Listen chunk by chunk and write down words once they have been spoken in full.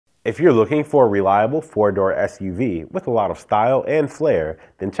If you're looking for a reliable four-door SUV with a lot of style and flair,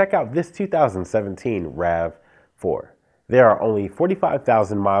 then check out this 2017 RAV4. There are only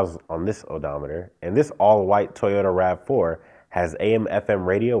 45,000 miles on this odometer, and this all-white Toyota RAV4 has AM/FM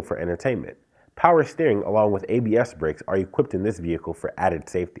radio for entertainment. Power steering along with ABS brakes are equipped in this vehicle for added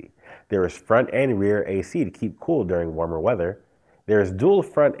safety. There is front and rear AC to keep cool during warmer weather. There is dual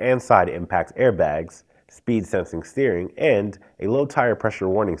front and side impact airbags, speed sensing steering, and a low tire pressure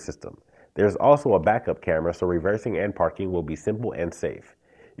warning system. There's also a backup camera so reversing and parking will be simple and safe.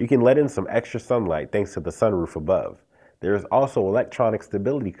 You can let in some extra sunlight thanks to the sunroof above. There is also electronic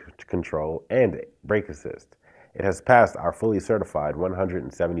stability control and brake assist. It has passed our fully certified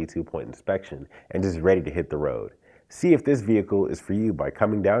 172-point inspection and is ready to hit the road. See if this vehicle is for you by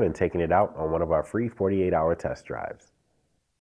coming down and taking it out on one of our free 48-hour test drives.